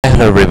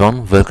Hello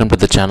everyone, welcome to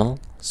the channel.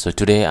 So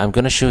today I'm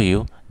going to show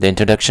you the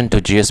introduction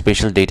to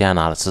Geospatial Data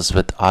Analysis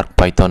with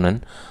ArcPython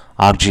and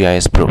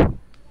ArcGIS Pro.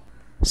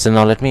 So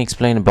now let me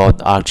explain about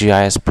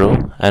ArcGIS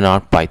Pro and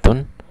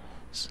ArcPython.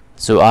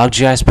 So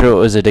ArcGIS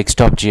Pro is a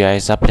desktop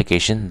GIS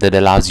application that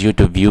allows you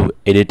to view,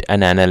 edit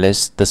and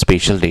analyze the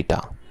spatial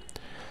data.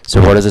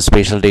 So what is a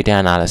spatial data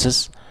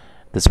analysis?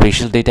 The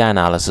spatial data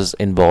analysis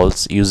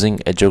involves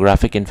using a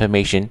geographic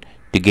information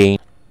to gain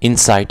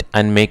insight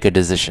and make a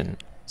decision.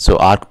 So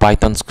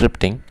ArcPython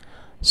scripting.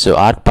 So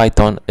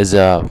ArcPython is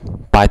a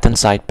Python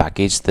side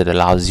package that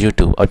allows you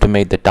to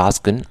automate the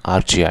task in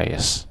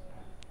ArcGIS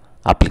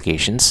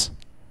applications.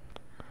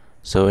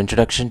 So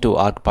introduction to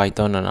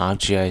ArcPython and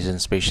ArcGIS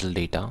and spatial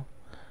data.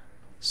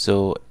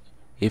 So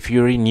if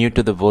you're new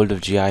to the world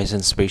of GIS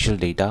and spatial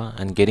data,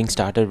 and getting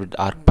started with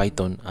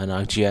ArcPython and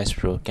ArcGIS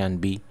Pro can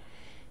be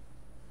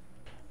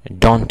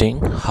daunting.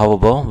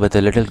 However, with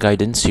a little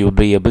guidance, you'll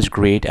be able to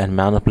create and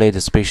manipulate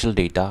the spatial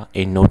data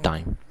in no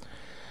time.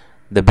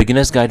 The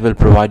beginner's guide will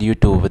provide you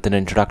with an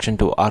introduction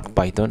to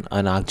ArcPython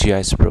and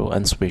ArcGIS Pro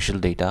and spatial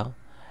data,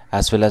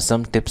 as well as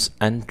some tips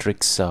and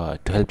tricks to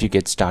help you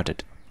get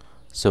started.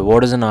 So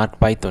what is an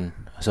ArcPython?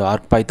 So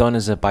ArcPython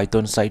is a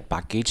Python side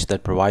package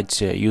that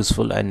provides a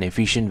useful and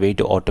efficient way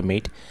to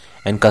automate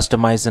and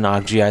customize an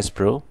ArcGIS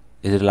Pro.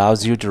 It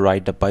allows you to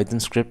write a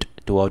Python script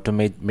to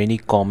automate many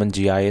common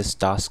GIS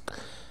tasks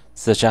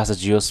such as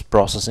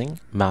geoprocessing,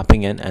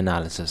 mapping and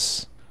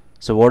analysis.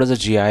 So what is a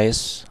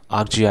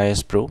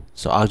ArcGIS Pro?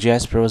 So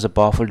ArcGIS Pro is a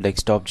powerful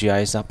desktop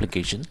GIS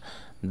application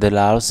that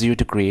allows you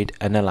to create,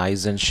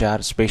 analyze and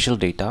share spatial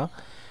data.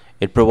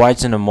 It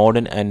provides a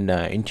modern and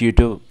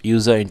intuitive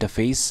user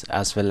interface,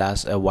 as well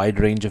as a wide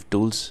range of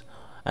tools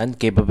and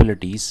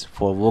capabilities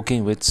for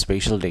working with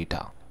spatial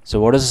data. So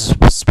what is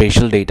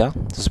spatial data?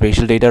 So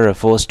spatial data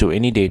refers to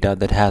any data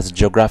that has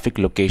geographic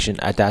location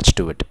attached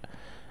to it.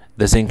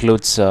 This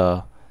includes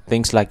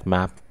things like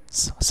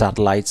maps,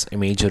 satellites,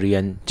 imagery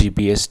and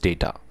GPS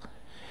data.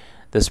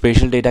 The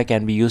spatial data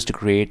can be used to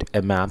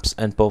create maps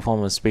and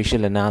perform a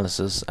spatial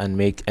analysis and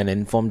make an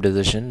informed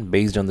decision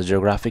based on the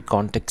geographic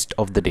context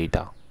of the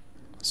data.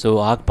 So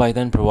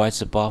ArcPython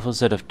provides a powerful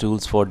set of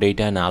tools for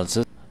data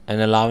analysis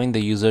and allowing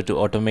the user to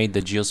automate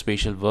the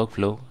geospatial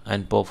workflow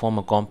and perform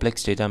a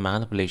complex data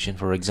manipulation.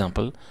 For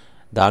example,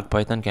 the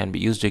ArcPython can be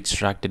used to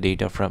extract the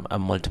data from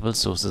multiple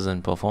sources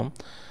and perform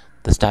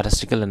the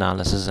statistical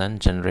analysis and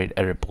generate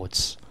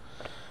reports.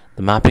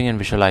 The mapping and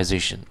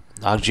visualization.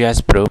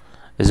 ArcGIS Pro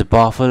is a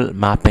powerful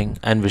mapping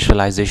and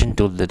visualization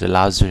tool that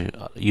allows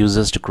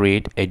users to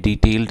create a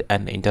detailed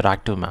and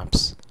interactive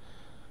maps.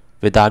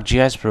 With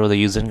ArcGIS Pro, the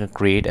user can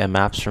create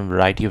maps from a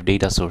variety of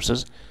data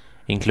sources,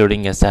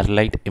 including a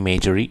satellite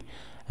imagery,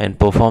 and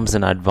performs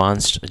an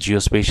advanced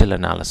geospatial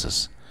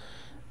analysis.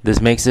 This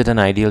makes it an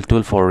ideal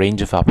tool for a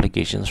range of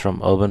applications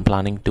from urban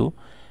planning to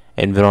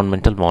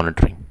environmental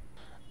monitoring.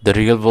 The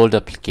real-world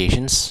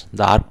applications.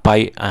 The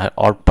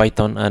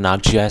ArcPython and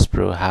ArcGIS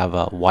Pro have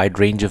a wide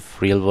range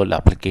of real-world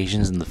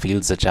applications in the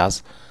fields such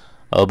as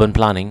urban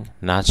planning,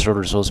 natural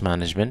resource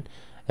management,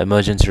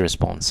 emergency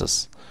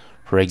responses.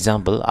 For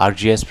example,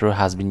 ArcGIS Pro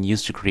has been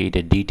used to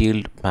create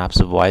detailed maps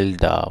of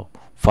wild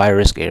fire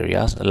risk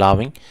areas,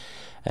 allowing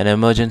an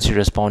emergency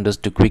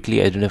responders to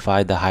quickly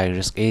identify the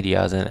high-risk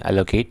areas and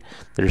allocate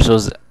the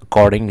resources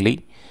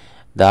accordingly.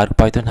 The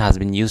ArcPython has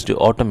been used to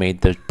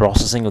automate the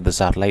processing of the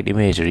satellite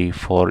imagery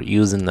for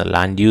use in the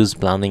land use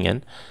planning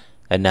and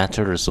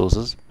natural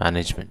resources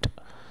management.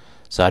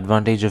 So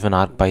advantage of an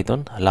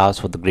ArcPython allows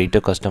for the greater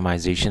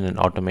customization and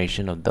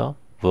automation of the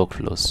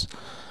workflows.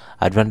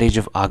 Advantage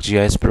of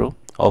ArcGIS Pro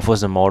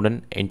offers a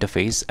modern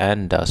interface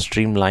and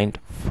streamlined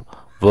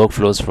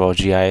workflows for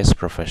GIS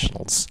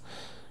professionals.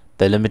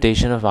 The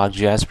limitation of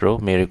ArcGIS Pro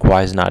may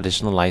require an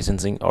additional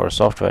licensing or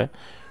software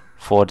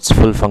for its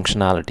full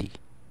functionality.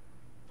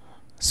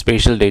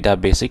 Spatial data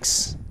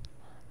basics.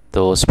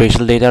 Though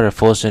spatial data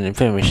refers to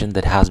information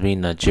that has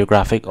been a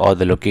geographic or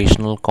the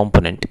locational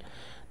component.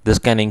 This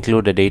can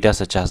include the data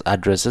such as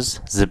addresses,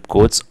 zip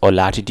codes, or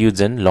latitudes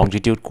and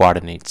longitude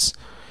coordinates.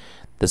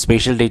 The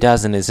spatial data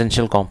is an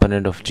essential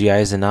component of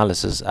GIS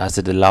analysis as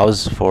it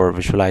allows for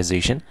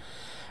visualization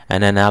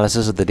and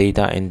analysis of the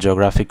data in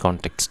geographic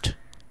context.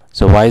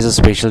 So why is the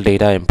spatial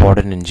data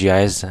important in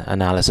GIS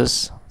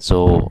analysis?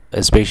 So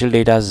spatial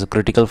data is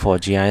critical for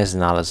GIS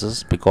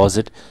analysis because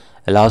it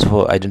allows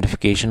for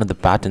identification of the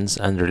patterns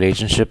and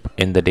relationship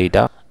in the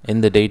data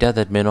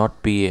that may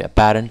not be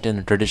apparent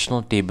in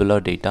traditional tabular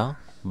data.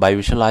 By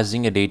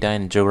visualizing a data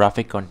in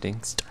geographic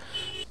context,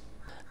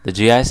 the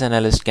GIS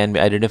analyst can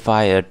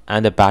identify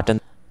a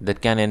pattern that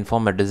can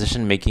inform a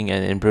decision making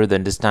and improve the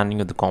understanding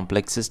of the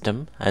complex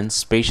system. And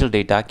spatial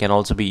data can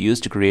also be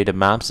used to create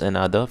maps and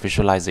other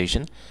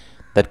visualization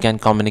that can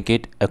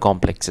communicate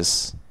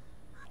complexes.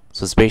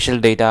 So spatial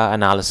data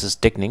analysis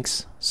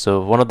techniques. So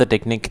one of the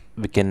technique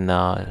we can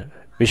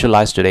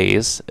visualize today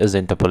is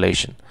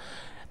interpolation.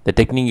 The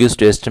technique used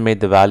to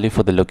estimate the value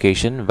for the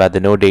location where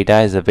no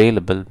data is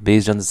available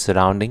based on the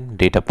surrounding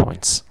data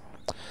points.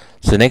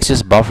 So next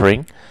is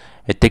buffering.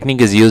 A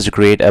technique is used to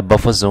create a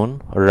buffer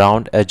zone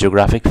around a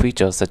geographic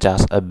feature such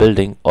as a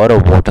building or a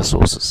water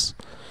sources.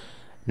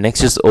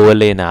 Next is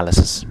overlay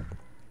analysis.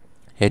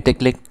 A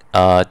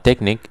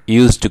technique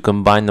used to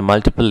combine the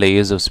multiple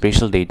layers of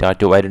spatial data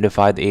to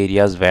identify the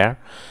areas where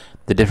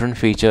the different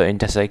feature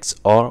intersects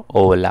or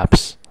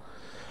overlaps.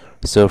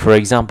 So, for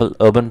example,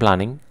 urban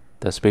planning,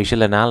 the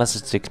spatial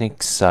analysis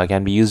techniques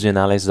can be used to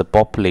analyze the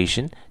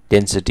population,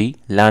 density,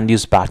 land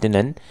use pattern,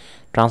 and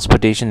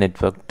transportation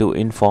network to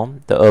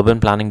inform the urban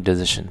planning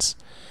decisions.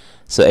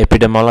 So,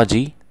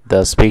 epidemiology,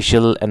 the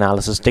spatial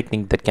analysis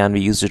technique that can be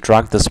used to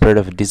track the spread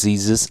of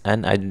diseases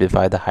and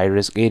identify the high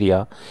risk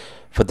area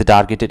for the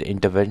targeted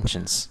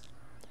interventions.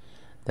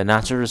 The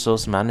natural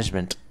resource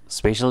management,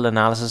 spatial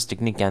analysis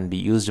technique can be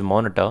used to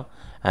monitor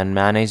and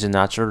manage the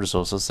natural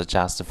resources such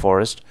as the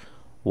forest,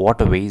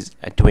 waterways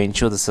to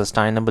ensure the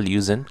sustainable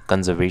use and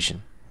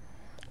conservation.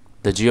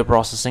 The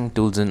geoprocessing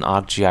tools in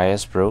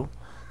ArcGIS Pro.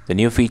 The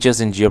new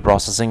features in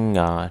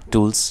geoprocessing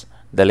tools.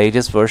 The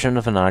latest version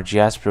of an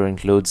ArcGIS Pro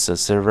includes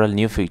several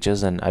new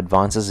features and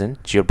advances in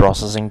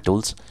geoprocessing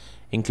tools,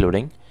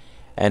 including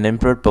an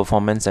improved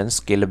performance and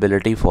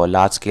scalability for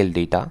large-scale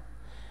data,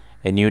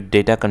 a new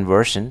data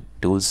conversion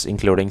tools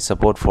including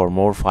support for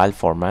more file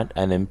format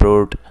and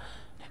improved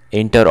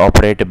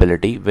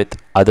interoperability with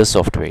other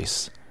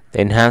softwares,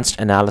 the enhanced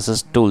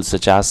analysis tools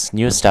such as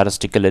new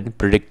statistical and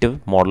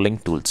predictive modeling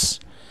tools,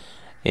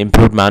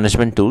 improved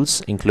management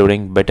tools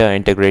including better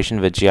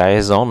integration with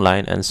GIS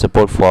Online and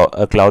support for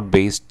a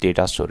cloud-based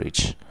data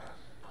storage.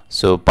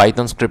 So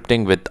Python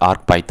scripting with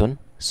ArcPython.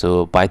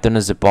 So Python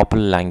is a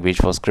popular language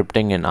for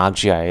scripting in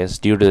ArcGIS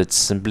due to its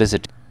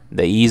simplicity,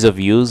 the ease of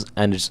use,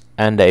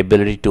 and the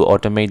ability to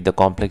automate the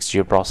complex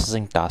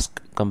geoprocessing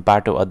task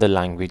compared to other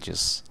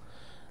languages.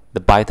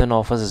 The Python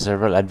offers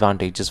several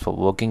advantages for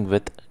working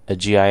with a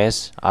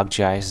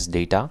ArcGIS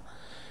data.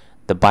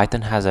 The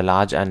Python has a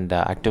large and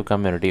active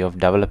community of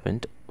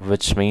development,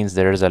 which means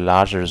there is a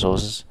large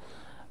resources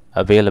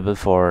available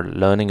for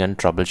learning and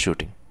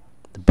troubleshooting.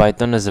 The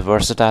Python is a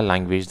versatile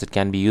language that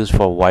can be used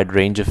for a wide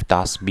range of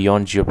tasks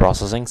beyond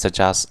geoprocessing, such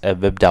as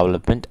web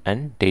development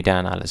and data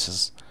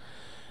analysis.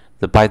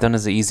 The Python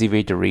is an easy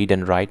way to read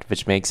and write,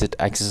 which makes it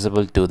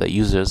accessible to the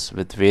users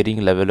with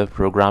varying level of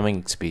programming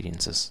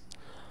experiences.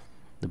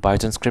 The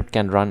Python script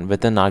can run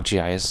within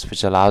ArcGIS,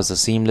 which allows a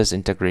seamless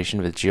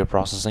integration with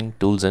geoprocessing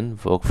tools and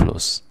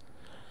workflows.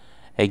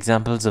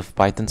 Examples of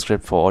Python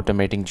script for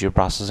automating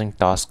geoprocessing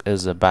tasks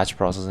is a batch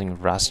processing of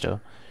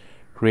raster,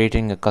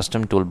 creating a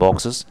custom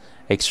toolboxes,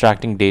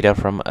 extracting data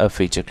from a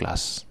feature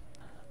class,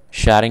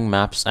 sharing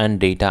maps and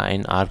data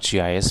in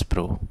ArcGIS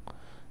Pro.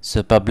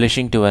 So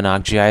publishing to an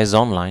ArcGIS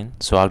Online.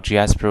 So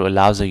ArcGIS Pro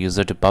allows a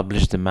user to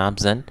publish the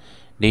maps and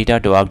data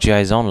to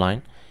ArcGIS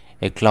Online,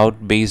 a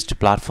cloud-based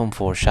platform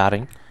for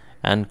sharing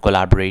and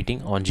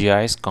collaborating on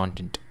GIS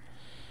content.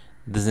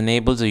 This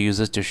enables the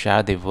users to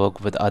share their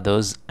work with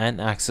others and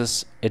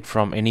access it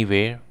from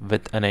anywhere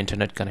with an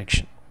internet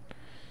connection.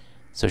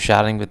 So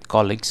sharing with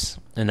colleagues.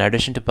 In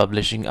addition to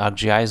publishing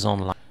ArcGIS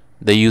Online,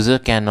 the user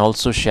can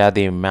also share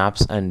their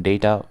maps and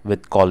data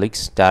with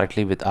colleagues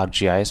directly with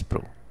ArcGIS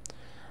Pro.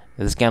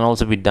 This can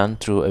also be done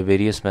through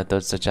various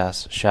methods such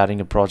as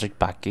sharing a project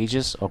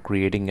packages or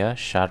creating a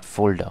shared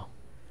folder.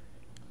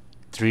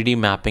 3D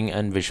mapping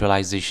and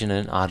visualization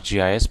in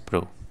ArcGIS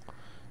Pro.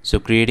 So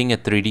creating a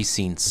 3D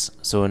scenes.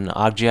 So in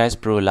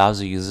ArcGIS Pro allows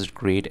the user to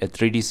create a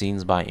 3D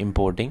scenes by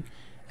importing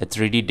a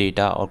 3D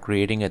data or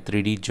creating a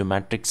 3D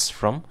geometrics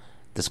from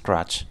the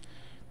scratch.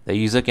 The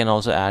user can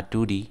also add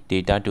 2D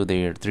data to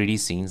their 3D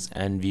scenes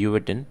and view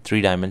it in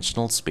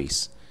three-dimensional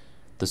space.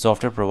 The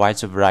software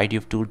provides a variety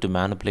of tools to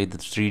manipulate the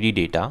 3D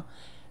data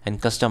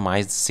and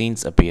customize the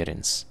scene's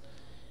appearance.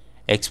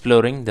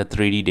 Exploring the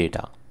 3D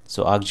data.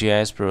 So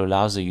ArcGIS Pro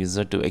allows the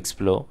user to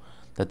explore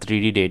the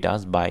 3D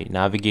data by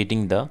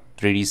navigating the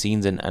 3D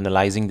scenes and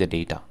analyzing the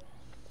data.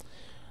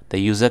 The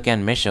user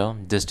can measure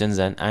distance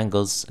and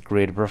angles,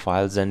 create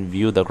profiles, and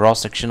view the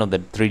cross-section of the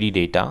 3D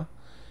data.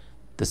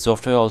 The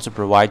software also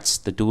provides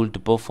the tool to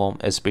perform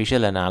a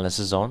spatial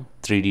analysis on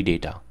 3D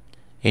data,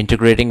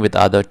 integrating with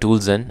other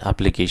tools and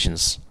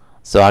applications.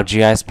 So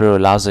ArcGIS Pro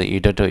allows the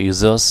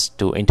users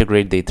to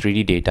integrate their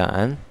 3D data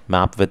and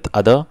map with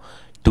other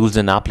tools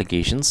and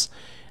applications.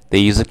 The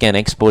user can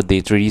export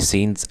the 3D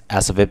scenes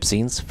as a web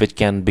scenes, which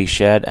can be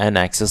shared and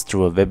accessed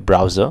through a web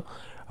browser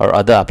or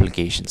other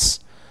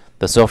applications.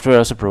 The software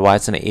also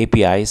provides an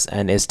APIs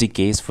and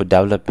SDKs for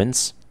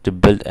developments to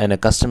build a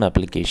custom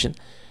application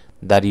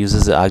that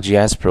uses the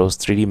ArcGIS Pro's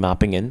 3D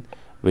mapping and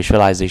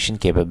visualization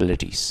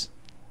capabilities.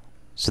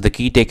 So the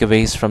key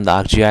takeaways from the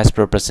ArcGIS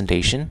Pro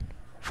presentation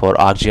for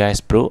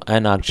ArcGIS Pro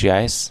and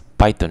ArcGIS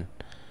Python.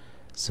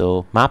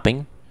 So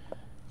mapping.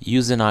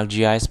 Use an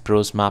ArcGIS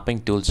Pro's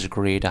mapping tools to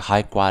create a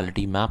high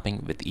quality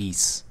mapping with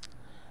ease.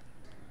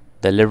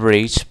 The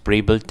leverage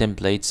pre-built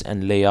templates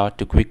and layout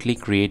to quickly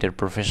create a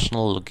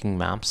professional looking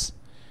maps.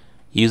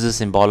 Use a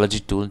symbology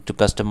tool to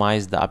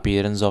customize the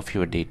appearance of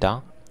your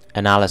data.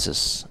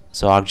 Analysis.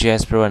 So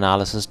ArcGIS Pro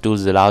analysis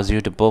tools allows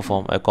you to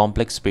perform a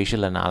complex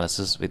spatial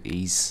analysis with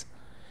ease.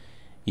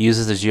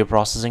 Uses the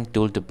geoprocessing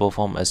tool to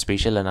perform a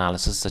spatial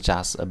analysis such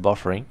as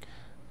buffering,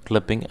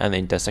 clipping, and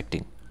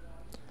intersecting.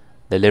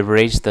 They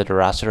leverage the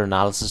raster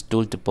analysis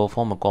tool to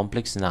perform a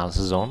complex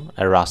analysis on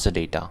a raster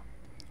data.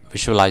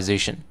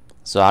 Visualization.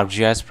 So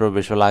ArcGIS Pro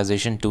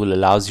visualization tool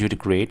allows you to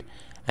create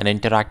an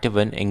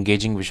interactive and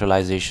engaging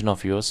visualization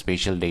of your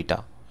spatial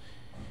data.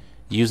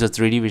 Use a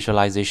 3D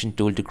visualization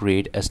tool to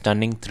create a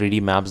stunning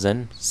 3D maps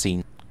and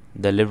scenes.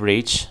 They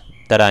leverage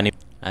that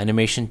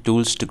animation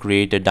tools to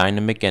create a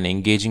dynamic and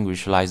engaging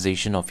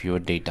visualization of your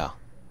data.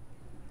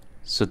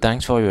 So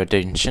thanks for your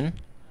attention.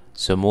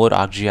 So more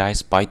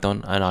ArcGIS,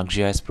 Python and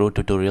ArcGIS Pro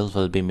tutorials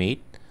will be made.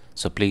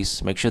 So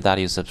please make sure that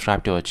you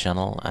subscribe to our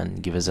channel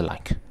and give us a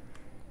like.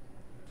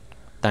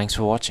 Thanks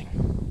for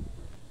watching.